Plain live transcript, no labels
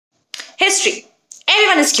History,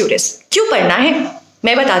 everyone is curious. क्यों पढ़ना है?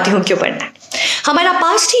 मैं बताती हूँ क्यों पढ़ना है। हमारा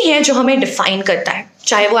पास्ट ही है जो हमें डिफाइन करता है,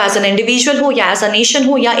 चाहे वो एज एन इंडिविजुअल हो या एज अ नेशन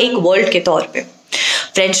हो या एक वर्ल्ड के तौर पे।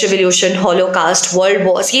 French revolution, holocaust, world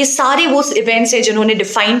Wars, ये सारे वो इवेंट्स हैं जिन्होंने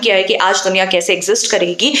डिफाइन किया है कि आज दुनिया कैसे एग्जिस्ट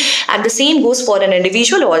करेगी, and the same goes for an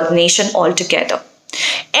individual और नेशन ऑल टुगेदर।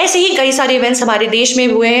 ऐसे ही कई सारे इवेंट्स हमारे देश में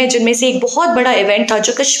हुए हैं, जिनमें से एक बहुत बड़ा इवेंट था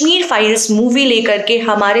जो कश्मीर फाइल्स मूवी लेकर के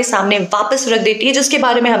हमारे सामने वापस रख देती है, जिसके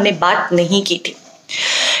बारे में हमने बात नहीं की थी।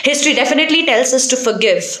 History definitely tells us to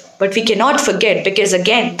forgive, but we cannot forget, because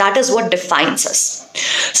again, that is what defines us.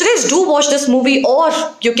 So guys, do watch this movie, or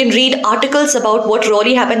you can read articles about what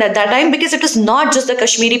really happened at that time, because it was not just the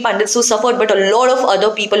Kashmiri Pandits who suffered, but a lot of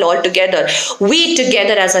other people all together. We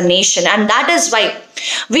together as a nation, and that is why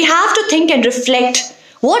we have to think and reflect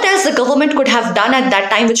what else the government could have done at that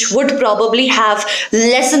time, which would probably have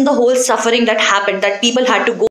lessened the whole suffering that happened, that people had to go